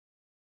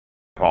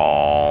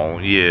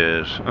Paul,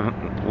 yes.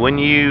 When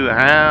you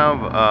have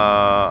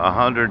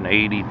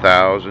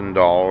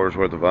 $180,000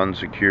 worth of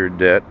unsecured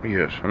debt,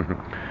 yes,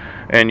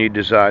 and you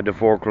decide to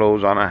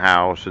foreclose on a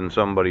house and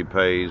somebody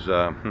pays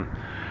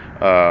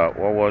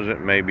what was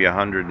it, maybe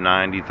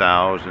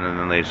 190,000, and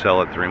then they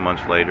sell it 3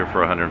 months later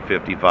for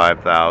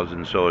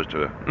 155,000, so as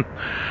to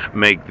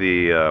make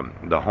the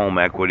home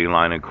equity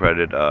line of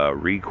credit a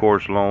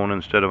recourse loan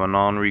instead of a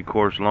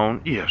non-recourse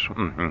loan. Yes.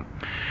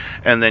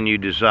 And then you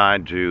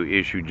decide to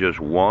issue just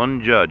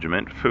one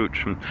judgment.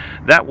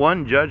 That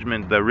one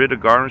judgment, the writ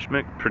of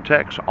garnishment,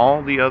 protects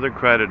all the other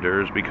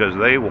creditors because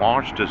they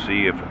watch to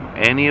see if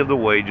any of the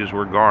wages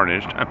were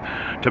garnished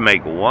to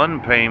make one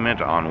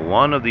payment on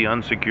one of the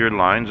unsecured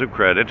lines of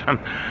credit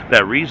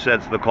that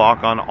resets the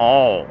clock on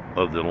all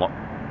of the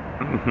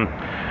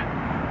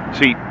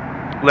See,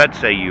 let's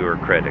say you're a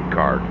credit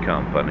card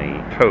company,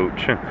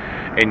 coach,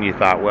 and you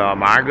thought, well,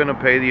 am I going to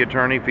pay the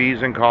attorney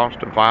fees and costs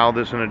to file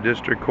this in a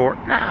district court?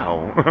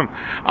 No.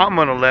 I'm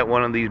going to let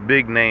one of these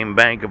big name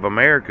Bank of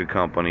America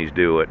companies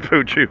do it,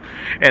 coach.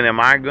 And am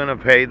I going to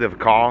pay the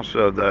costs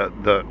of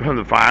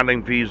the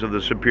filing fees of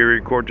the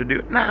Superior Court to do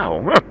it?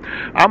 No.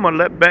 I'm going to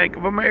let Bank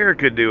of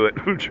America do it.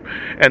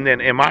 And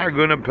then am I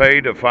going to pay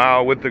to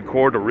file with the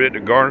court a writ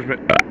of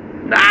garnishment?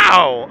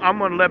 No. I'm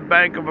going to let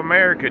Bank of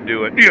America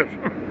do it. Yes.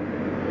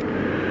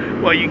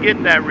 Well, you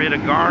get that writ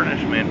of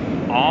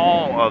garnishment,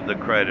 all of the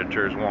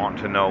creditors want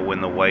to know when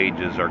the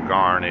wages are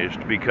garnished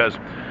because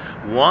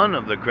one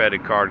of the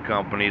credit card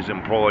companies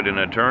employed an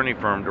attorney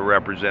firm to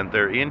represent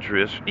their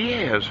interests,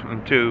 yes,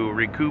 to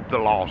recoup the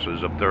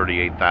losses of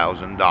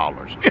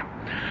 $38,000.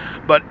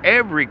 But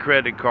every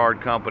credit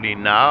card company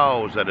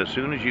knows that as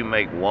soon as you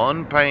make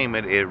one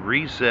payment, it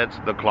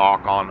resets the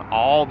clock on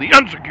all the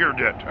unsecured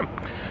debt.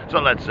 So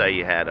let's say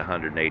you had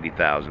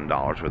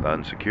 $180,000 with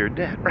unsecured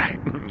debt, right?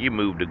 You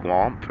moved to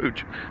Guam,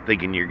 pooch,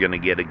 thinking you're going to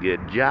get a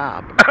good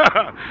job.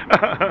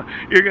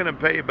 You're going to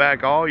pay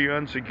back all your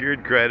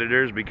unsecured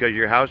creditors because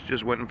your house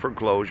just went in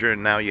foreclosure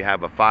and now you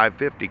have a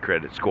 550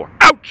 credit score.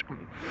 Ouch!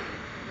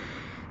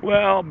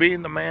 Well,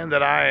 being the man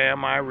that I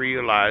am, I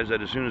realize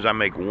that as soon as I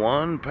make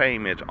one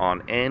payment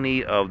on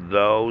any of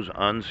those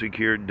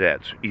unsecured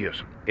debts,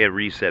 yes, it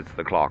resets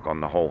the clock on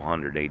the whole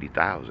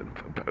 180,000.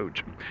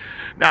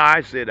 Now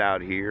I sit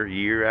out here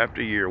year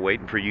after year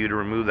waiting for you to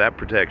remove that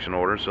protection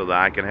order so that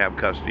I can have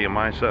custody of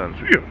my sons.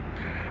 Yes.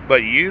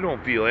 But you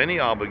don't feel any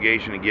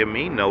obligation to give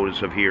me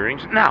notice of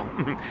hearings. No,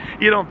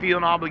 you don't feel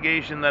an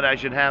obligation that I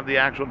should have the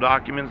actual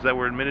documents that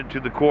were admitted to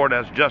the court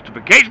as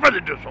justification for the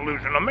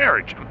dissolution of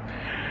marriage.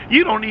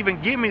 You don't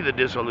even give me the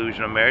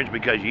dissolution of marriage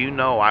because you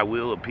know I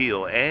will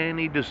appeal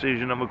any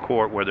decision of a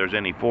court where there's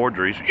any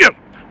forgeries, yes,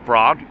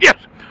 fraud, yes,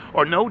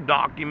 or no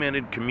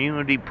documented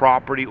community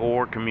property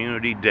or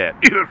community debt.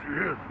 Yes,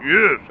 yes,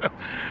 yes.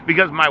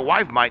 Because my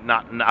wife might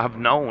not have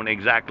known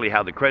exactly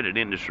how the credit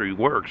industry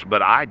works,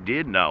 but I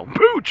did know.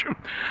 Pooch!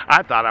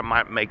 I thought I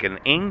might make an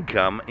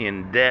income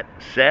in debt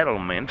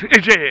settlement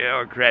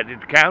or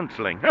credit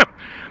counseling.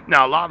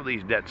 Now, a lot of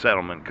these debt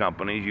settlement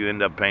companies, you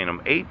end up paying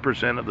them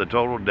 8% of the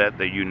total debt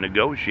that you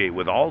negotiate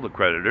with all the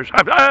creditors.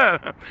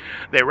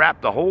 They wrap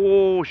the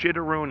whole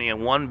shit-a-rooney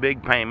in one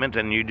big payment,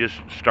 and you just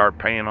start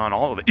paying on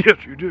all of it. Yes,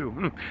 you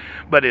do.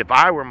 But if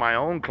I were my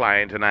own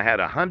client and I had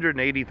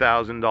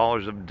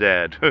 $180,000 of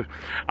debt,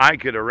 I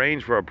could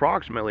arrange for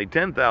approximately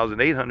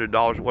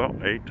 $10,800. Well,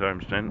 8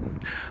 times 10,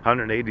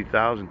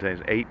 180,000 times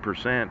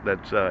 8%.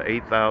 That's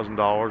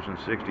 $8,000 and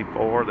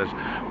 64. That's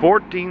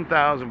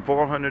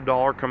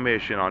 $14,400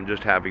 commission on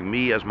just having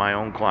me as my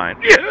own client.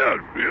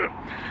 Yes, yes.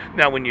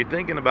 Now, when you're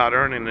thinking about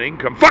earning an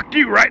income, fuck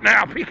you right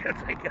now because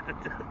I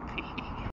got to